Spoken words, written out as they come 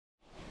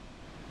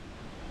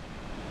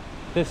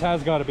This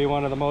has got to be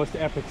one of the most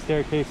epic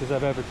staircases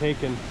I've ever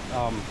taken.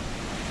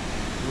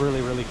 Really,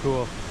 really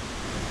cool.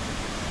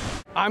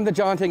 I'm the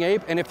Jaunting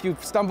Ape, and if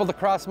you've stumbled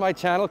across my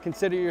channel,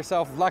 consider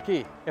yourself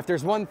lucky. If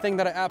there's one thing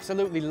that I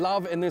absolutely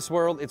love in this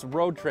world, it's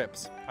road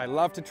trips. I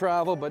love to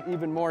travel, but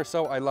even more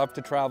so, I love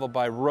to travel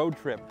by road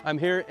trip. I'm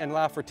here in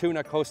La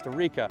Fortuna, Costa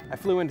Rica. I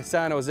flew into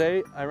San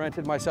Jose, I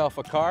rented myself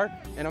a car,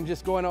 and I'm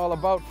just going all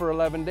about for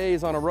 11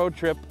 days on a road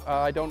trip.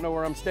 I don't know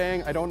where I'm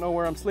staying, I don't know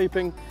where I'm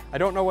sleeping, I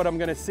don't know what I'm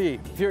gonna see.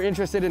 If you're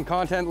interested in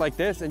content like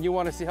this and you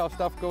wanna see how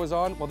stuff goes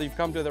on, well, you've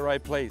come to the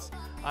right place.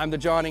 I'm the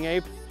Jaunting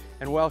Ape,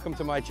 and welcome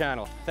to my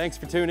channel. Thanks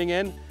for tuning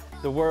in.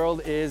 The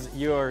world is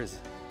yours.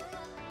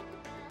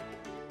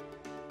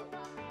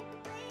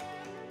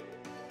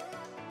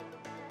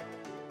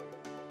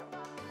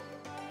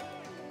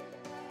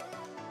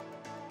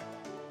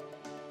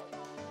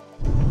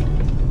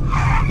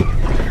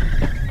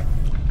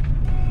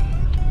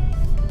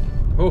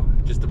 Oh,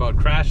 just about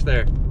crashed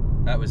there.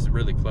 That was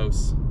really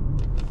close.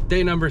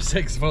 Day number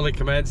 6 fully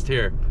commenced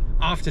here.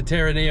 Off to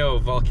Tenorio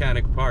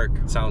Volcano Park.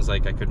 Sounds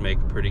like I could make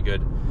a pretty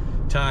good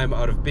time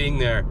out of being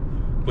there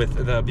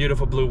with the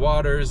beautiful blue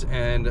waters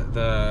and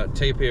the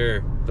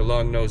tapir, the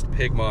long-nosed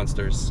pig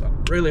monsters.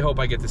 Really hope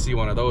I get to see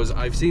one of those.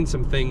 I've seen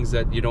some things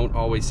that you don't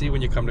always see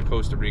when you come to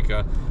Costa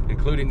Rica,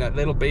 including that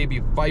little baby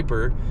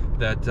viper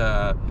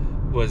that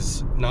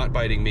was not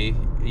biting me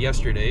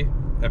yesterday,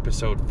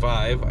 episode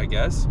 5, I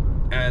guess.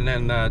 And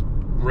then that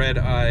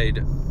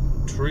red-eyed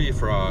tree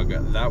frog.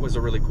 That was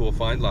a really cool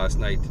find last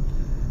night.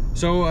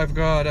 So I've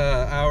got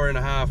an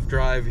hour-and-a-half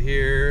drive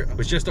here. It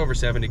was just over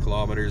 70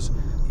 kilometers,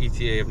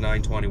 ETA of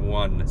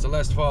 921.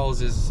 Celeste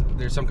Falls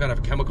there's some kind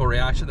of chemical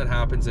reaction that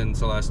happens in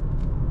Celeste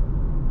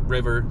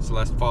River,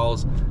 Celeste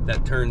Falls,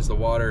 that turns the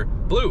water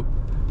blue.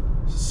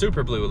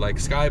 Super blue, like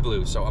sky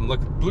blue. So I'm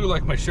looking blue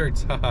like my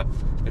shirts.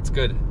 It's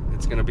good.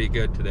 It's gonna be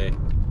good today.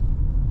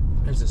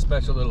 There's a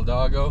special little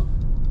doggo.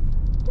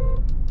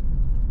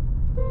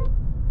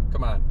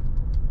 Come on.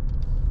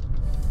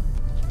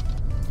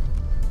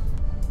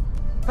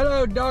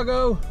 Hello,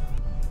 doggo.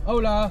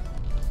 Hola.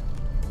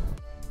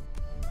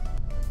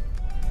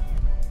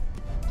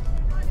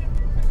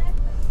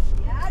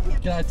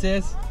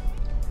 Gracias.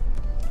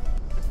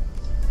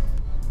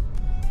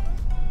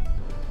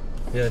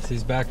 Yes,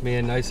 he's backed me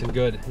in nice and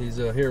good. He's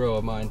a hero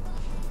of mine.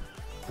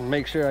 And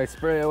make sure I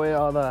spray away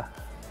all the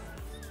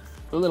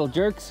little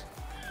jerks.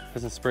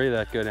 Doesn't spray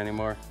that good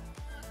anymore.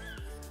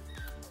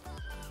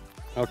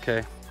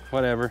 Okay,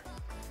 whatever.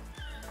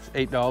 It's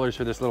 $8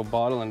 for this little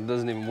bottle and it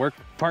doesn't even work.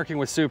 Parking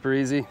was super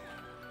easy.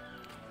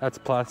 That's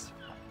a plus.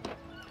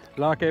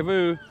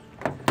 Lockez-vous.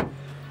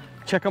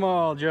 Check them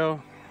all,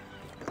 Joe.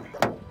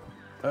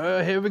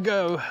 Here we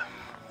go.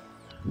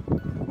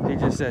 He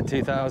just said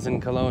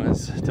 2,000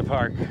 colones to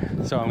park.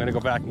 So I'm gonna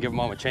go back and give him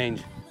all my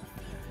change.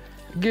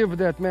 Give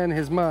that man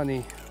his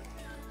money.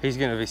 He's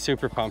gonna be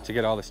super pumped to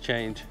get all this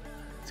change.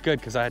 It's good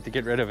because I had to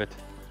get rid of it.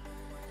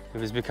 It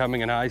was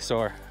becoming an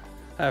eyesore.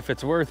 If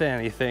it's worth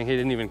anything, he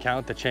didn't even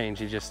count the change.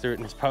 He just threw it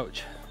in his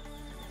pouch.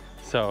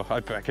 So I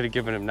could have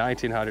given him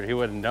 1,900. He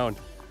wouldn't have known.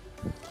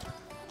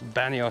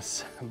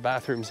 Baños,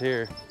 bathrooms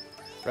here.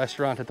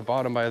 Restaurant at the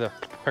bottom by the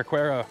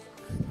Parquero.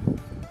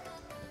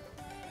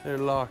 They're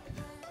locked.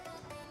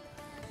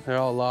 They're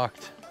all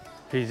locked.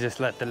 He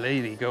just let the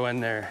lady go in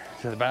there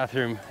to the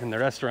bathroom in the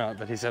restaurant,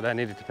 but he said I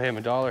needed to pay him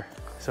 $1.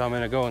 So I'm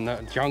gonna go in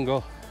the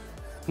jungle.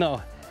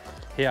 No,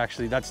 he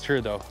actually, that's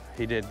true though.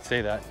 He did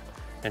say that,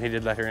 and he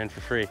did let her in for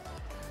free.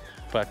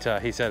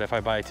 But he said if I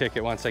buy a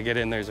ticket, once I get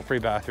in, there's a free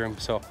bathroom.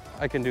 So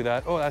I can do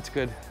that. Oh, that's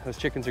good. Those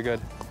chickens are good.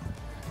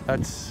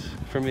 That's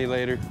for me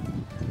later.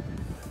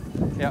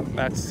 Yeah,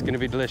 that's gonna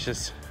be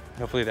delicious.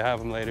 Hopefully they have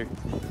them later.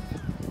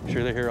 I'm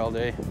sure they're here all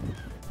day.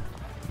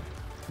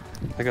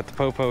 I got the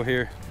popo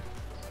here.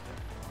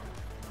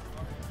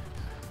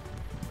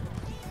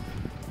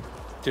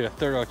 Do a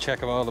thorough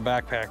check of all the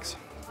backpacks.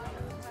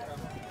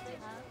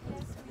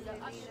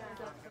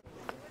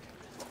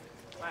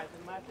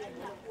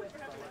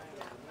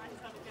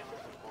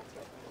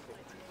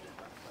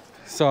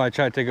 So I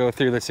tried to go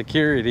through the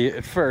security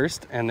at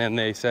first, and then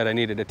they said I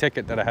needed a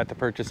ticket that I had to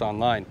purchase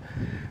online.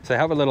 So I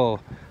have a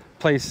little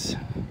place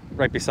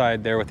right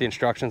beside there with the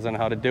instructions on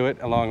how to do it,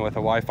 along with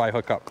a Wi-Fi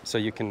hookup. So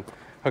you can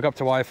hook up to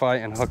Wi-Fi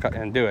and hook up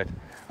and do it.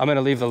 I'm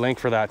gonna leave the link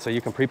for that, so you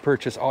can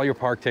pre-purchase all your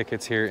park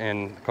tickets here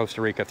in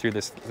Costa Rica through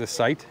this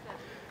site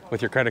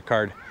with your credit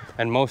card.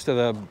 And most of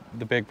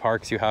the big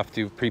parks you have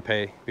to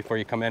prepay before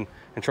you come in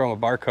and show them a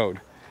barcode.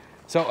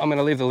 So I'm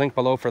gonna leave the link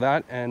below for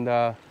that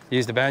and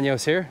use the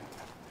baños here.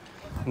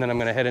 And then I'm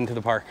gonna head into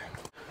the park.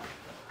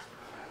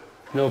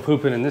 No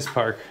pooping in this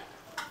park.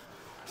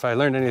 If I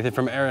learned anything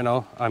from Aaron,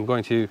 I'm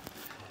going to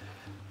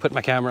put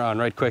my camera on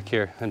right quick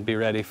here and be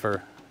ready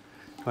for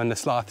when the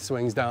sloth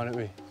swings down at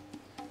me.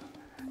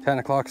 10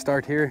 o'clock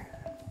start here.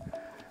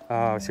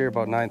 I was here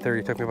about 9:30.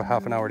 It took me about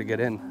half an hour to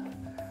get in.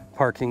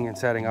 Parking and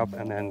setting up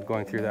and then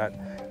going through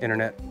that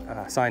internet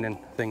sign-in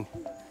thing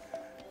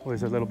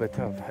was a little bit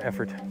of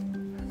effort.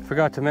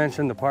 Forgot to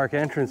mention the park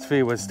entrance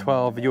fee was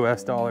 $12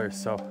 US.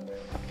 So,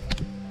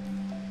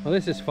 well,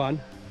 this is fun.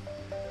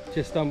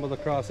 Just stumbled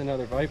across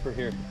another viper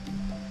here.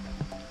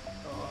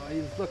 Oh,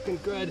 he's looking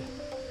good.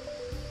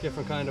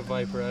 Different kind of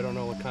viper, I don't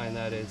know what kind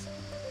that is.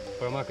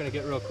 But I'm not gonna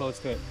get real close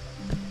to it.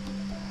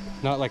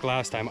 Not like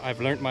last time,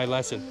 I've learned my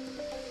lesson.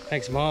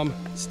 Thanks Mom,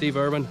 Steve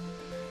Urban.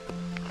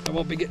 I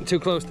won't be getting too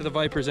close to the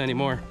vipers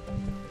anymore.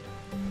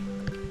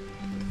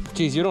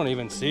 Geez, you don't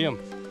even see them.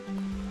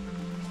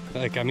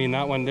 Like, I mean,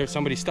 that one, there's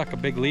somebody stuck a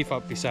big leaf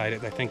up beside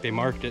it. I think they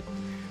marked it.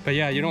 But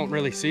yeah, you don't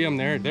really see them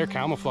there. They're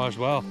camouflaged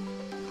well.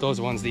 Those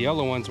ones, the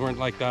yellow ones, weren't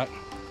like that.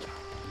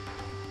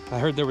 I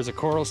heard there was a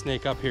coral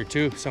snake up here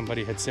too,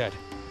 somebody had said.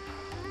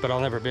 But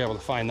I'll never be able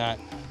to find that.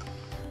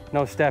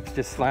 No steps,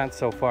 just slants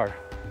so far.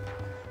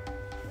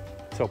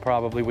 So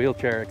probably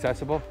wheelchair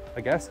accessible,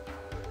 I guess.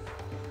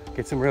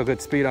 Get some real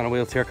good speed on a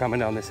wheelchair coming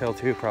down this hill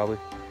too, probably.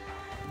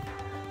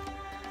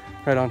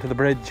 Right onto the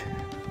bridge.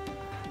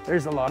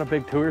 There's a lot of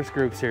big tourist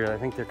groups here. I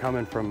think they're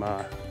coming from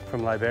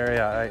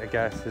Liberia, I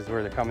guess, is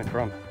where they're coming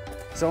from.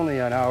 It's only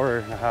an hour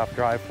and a half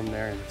drive from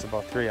there, and it's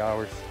about 3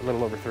 hours, a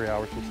little over 3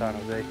 hours from San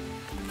Jose.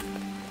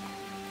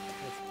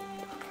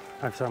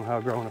 I've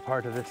somehow grown a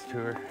part of this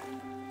tour.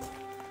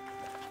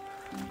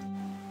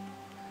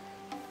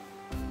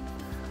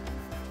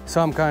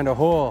 Some kind of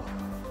hole.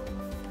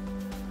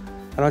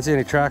 I don't see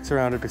any tracks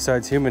around it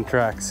besides human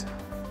tracks.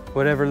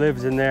 Whatever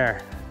lives in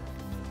there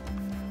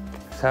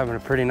is having a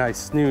pretty nice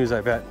snooze,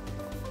 I bet.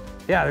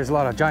 Yeah, there's a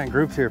lot of giant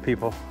groups here,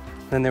 people.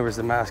 Then there was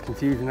the mass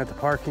confusion at the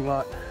parking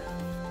lot,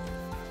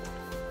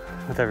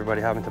 with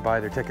everybody having to buy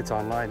their tickets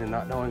online and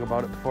not knowing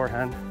about it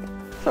beforehand.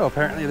 So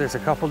apparently there's a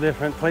couple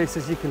different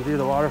places you can view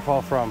the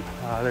waterfall from.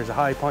 There's a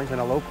high point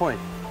and a low point.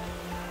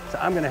 So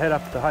I'm gonna head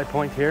up to the high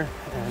point here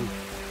and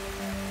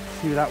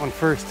see that one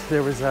first.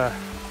 There was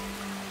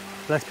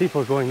less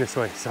people going this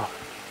way, so it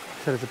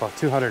said it's about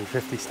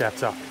 250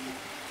 steps up.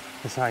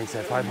 The sign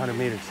said 500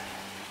 meters.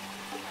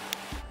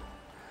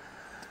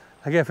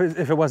 I guess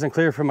if it wasn't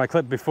clear from my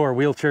clip before,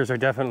 wheelchairs are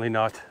definitely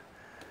not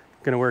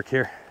gonna work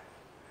here.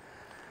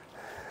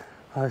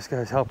 Oh, this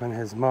guy's helping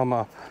his mom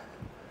up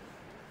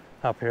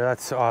here.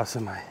 That's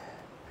awesome. I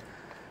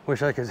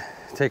wish I could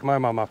take my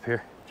mom up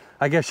here.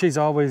 I guess she's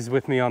always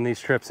with me on these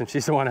trips, and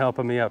she's the one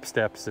helping me up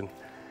steps. And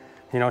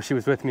you know, she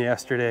was with me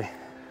yesterday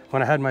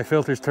when I had my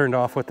filters turned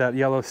off with that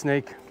yellow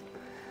snake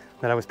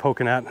that I was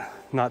poking at,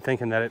 not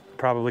thinking that it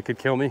probably could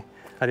kill me.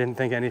 I didn't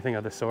think anything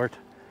of the sort,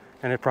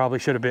 and it probably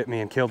should have bit me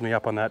and killed me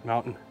up on that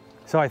mountain.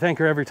 So I thank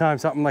her every time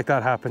something like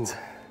that happens.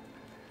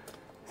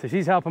 So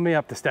she's helping me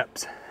up the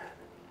steps.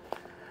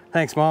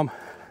 Thanks, Mom.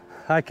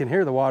 I can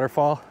hear the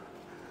waterfall.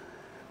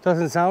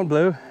 Doesn't sound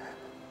blue,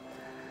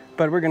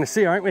 but we're gonna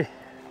see, aren't we?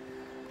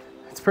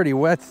 It's pretty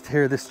wet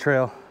here, this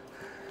trail.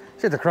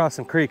 She had to cross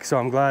some creeks, so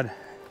I'm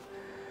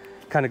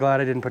kind of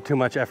glad I didn't put too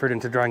much effort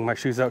into drying my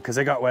shoes out because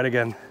they got wet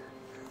again.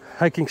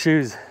 Hiking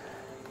shoes.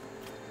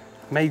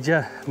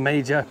 Major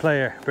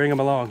player. Bring them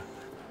along.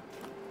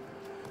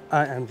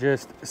 I am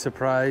just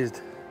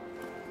surprised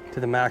to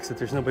the max that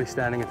there's nobody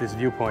standing at this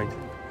viewpoint.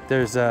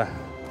 There's a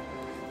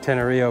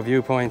Tenorio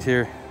viewpoint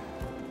here.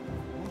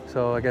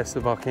 So I guess the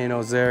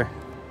volcano's there.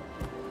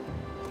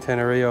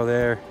 Tenorio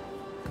there.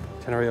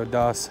 Tenorio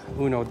dos,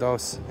 uno,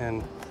 dos,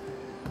 and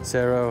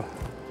Cerro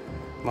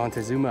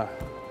Montezuma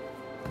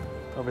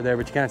over there,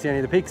 but you can't see any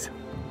of the peaks.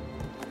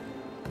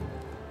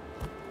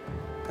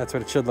 That's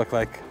what it should look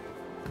like.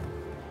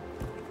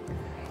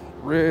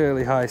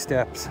 Really high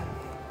steps.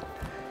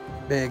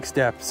 Big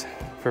steps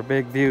for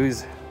big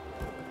views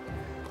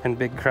and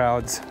big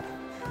crowds.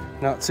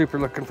 Not super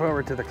looking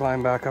forward to the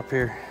climb back up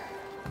here.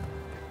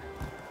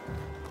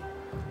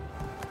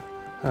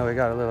 Oh, we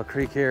got a little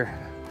creek here.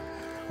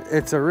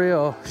 It's a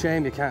real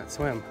shame you can't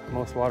swim.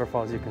 Most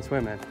waterfalls you can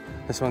swim in.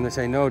 This one they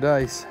say no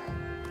dice.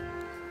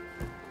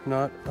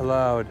 Not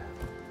allowed.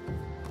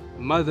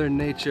 Mother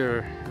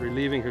Nature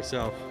relieving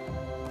herself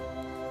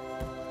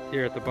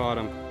here at the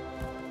bottom.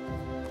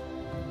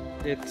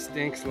 It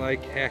stinks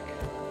like heck.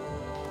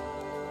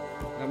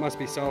 That must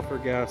be sulfur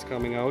gas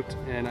coming out,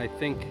 and I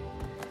think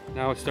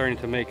now it's starting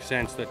to make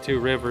sense that two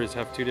rivers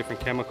have two different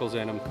chemicals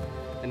in them,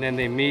 and then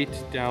they meet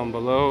down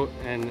below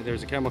and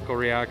there's a chemical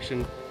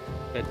reaction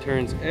that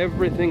turns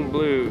everything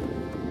blue.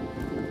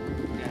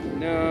 And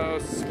no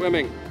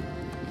swimming.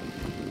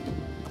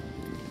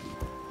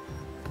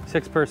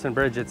 6-person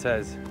bridge, it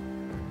says.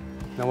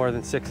 No more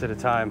than 6 at a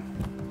time.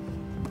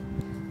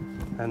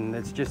 And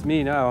it's just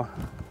me now.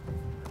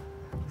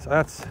 So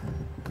that's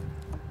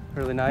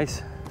really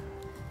nice.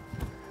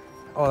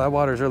 Oh, that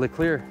water is really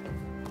clear.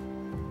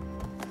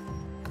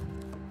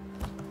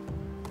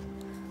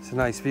 It's a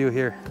nice view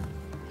here.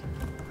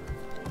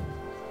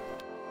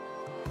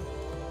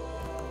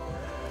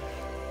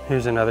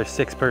 Here's another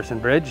 6-person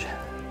bridge.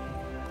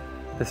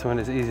 This one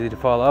is easy to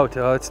fall out.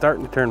 Oh, it's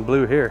starting to turn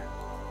blue here.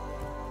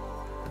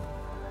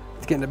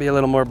 It's getting to be a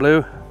little more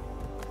blue.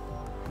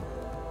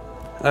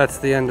 That's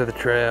the end of the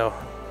trail.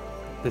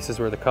 This is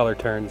where the color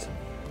turns.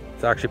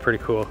 It's actually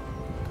pretty cool.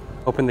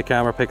 Hoping the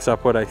camera picks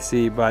up what I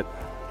see, but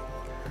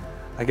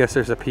I guess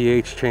there's a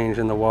pH change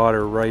in the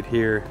water right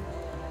here,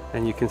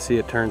 and you can see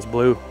it turns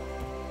blue.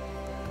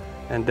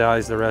 and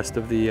dyes the rest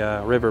of the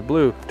river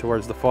blue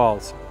towards the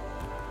falls.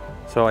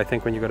 So I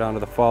think when you go down to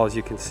the falls,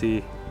 you can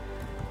see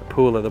the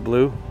pool of the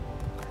blue.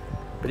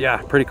 But yeah,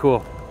 pretty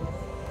cool.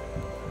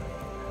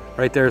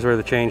 Right there is where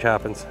the change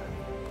happens.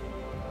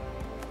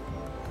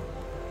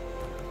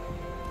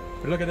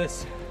 But look at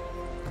this.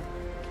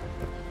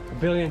 1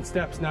 billion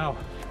steps now.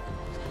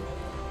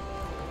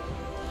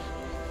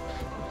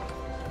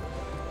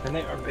 And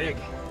they are big.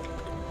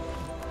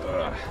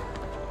 Ugh.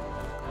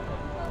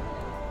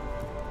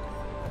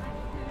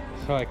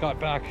 So I got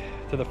back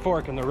to the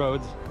fork in the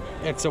roads.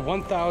 It's a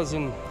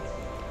 1,000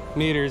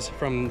 meters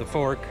from the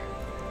fork,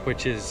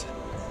 which is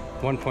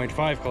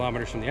 1.5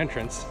 kilometers from the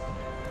entrance.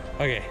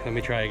 Okay, let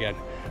me try again.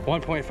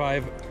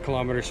 1.5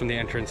 kilometers from the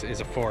entrance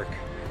is a fork.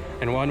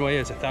 And one way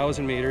is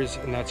 1,000 meters,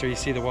 and that's where you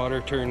see the water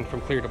turn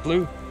from clear to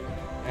blue.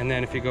 And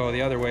then if you go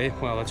the other way,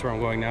 well, that's where I'm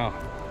going now.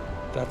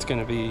 That's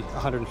gonna be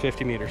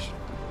 150 meters.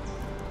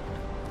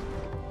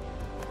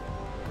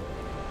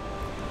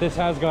 This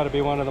has got to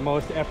be one of the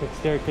most epic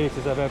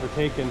staircases I've ever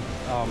taken.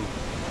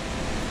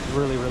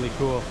 Really, really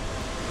cool.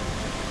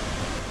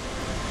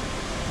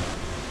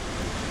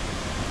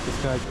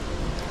 This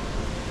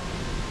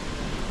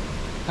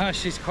guy.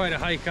 She's quite a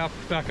hike up,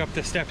 back up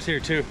the steps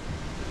here too.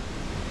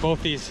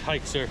 Both these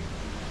hikes are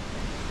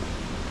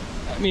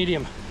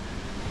medium.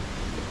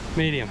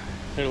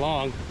 They're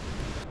long.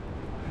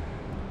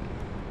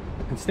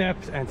 And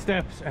steps and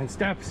steps and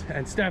steps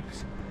and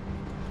steps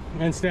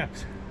and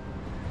steps.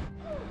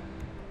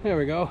 There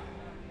we go.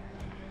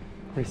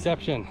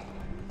 Reception.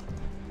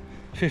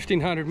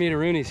 1,500 meter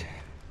roonies.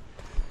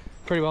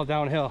 Pretty well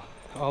downhill,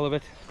 all of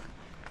it,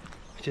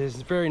 which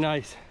is very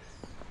nice.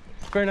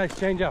 Very nice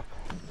change up.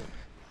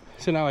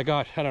 So now I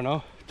got, I don't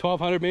know,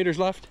 1,200 meters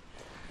left,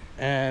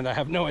 and I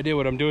have no idea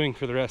what I'm doing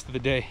for the rest of the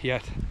day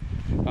yet.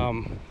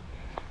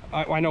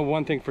 I know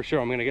one thing for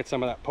sure. I'm gonna get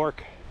some of that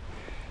pork,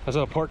 those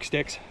little pork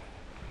sticks,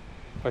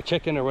 or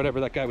chicken, or whatever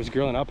that guy was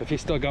grilling up. If he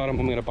still got them,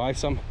 I'm gonna buy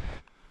some.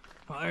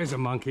 Well, there's a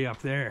monkey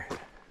up there.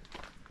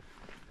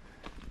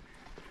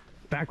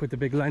 Back with the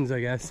big lens, I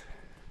guess.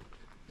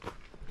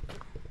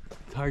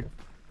 It's hard.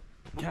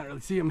 Can't really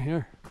see him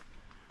here.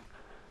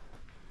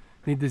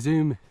 Need the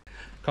zoom.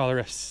 Call her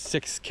a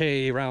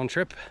 6K round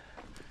trip,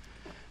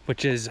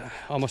 which is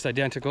almost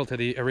identical to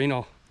the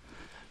Rio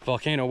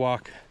volcano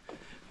walk,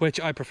 which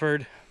I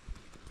preferred.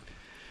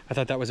 I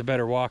thought that was a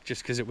better walk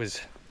just because it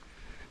was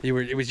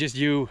just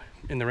you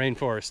in the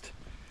rainforest.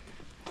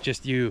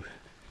 Just you.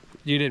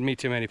 You didn't meet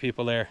too many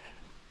people there,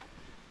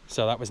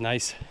 so that was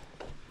nice.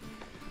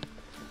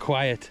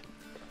 Quiet.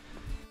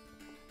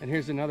 And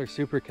here's another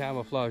super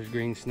camouflage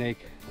green snake.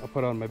 I'll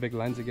put on my big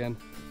lens again.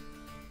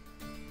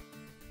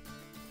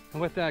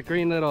 And with that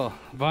green little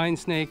vine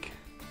snake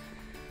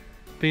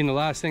being the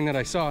last thing that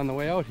I saw on the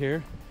way out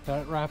here,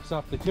 that wraps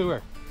up the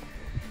tour.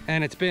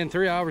 And it's been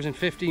 3 hours and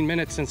 15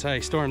 minutes since I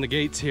stormed the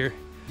gates here.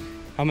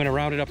 I'm gonna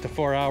round it up to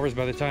 4 hours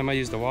by the time I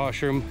use the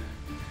washroom.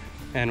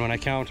 And when I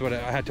count what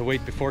I had to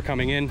wait before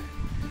coming in,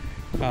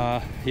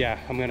 yeah,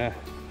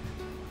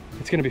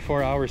 it's gonna be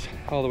 4 hours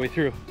all the way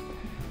through.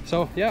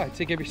 So yeah, I'd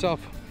say give yourself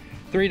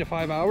 3 to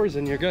 5 hours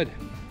and you're good.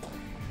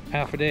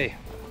 Half a day.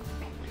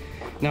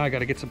 Now I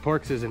gotta get some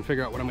porkses and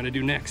figure out what I'm gonna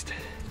do next.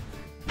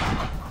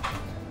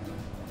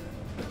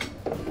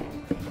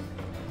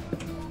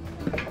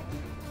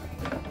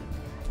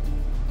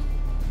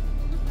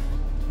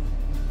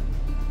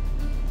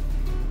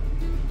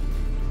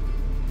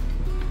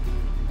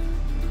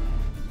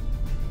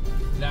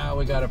 Now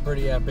we got a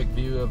pretty epic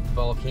view of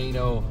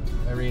volcano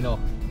Rio.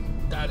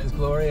 That is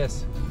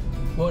glorious.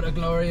 What a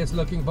glorious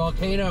looking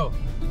volcano.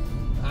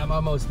 I'm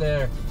almost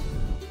there.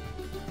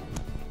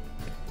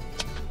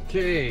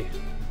 Okay,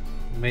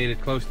 made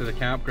it close to the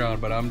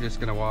campground, but I'm just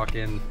gonna walk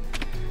in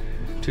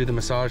to the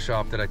massage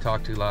shop that I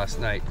talked to last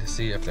night to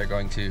see if they're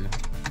going to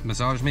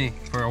massage me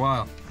for a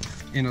while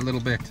in a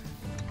little bit.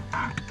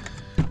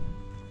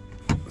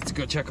 Let's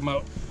go check them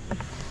out.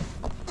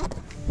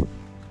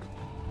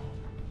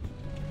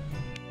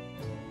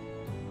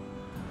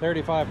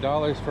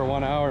 $35 for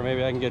 1 hour.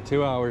 Maybe I can get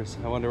 2 hours.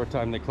 I wonder what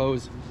time they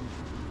close.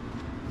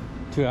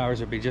 2 hours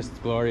would be just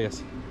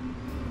glorious.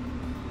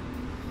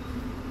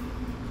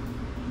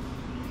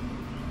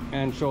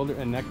 And shoulder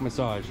and neck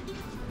massage.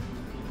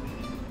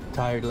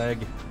 Tired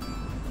leg.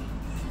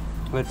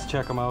 Let's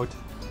check them out.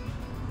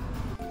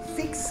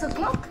 6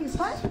 o'clock is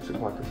fine? 6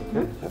 o'clock is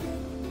okay. Yep.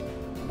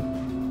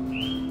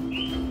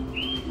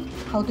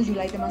 How did you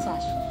like the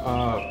massage?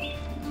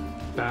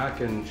 Back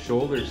and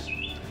shoulders.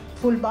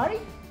 Full body?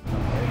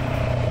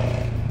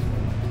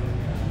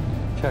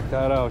 Check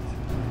that out.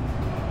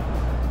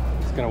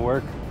 It's gonna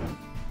work.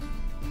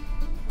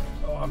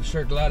 Oh, I'm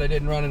sure glad I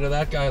didn't run into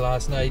that guy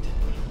last night.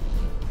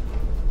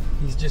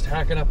 He's just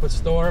hacking up a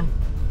storm.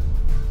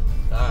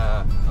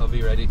 I'll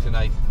be ready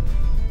tonight.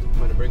 I'm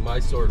gonna bring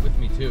my sword with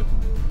me too.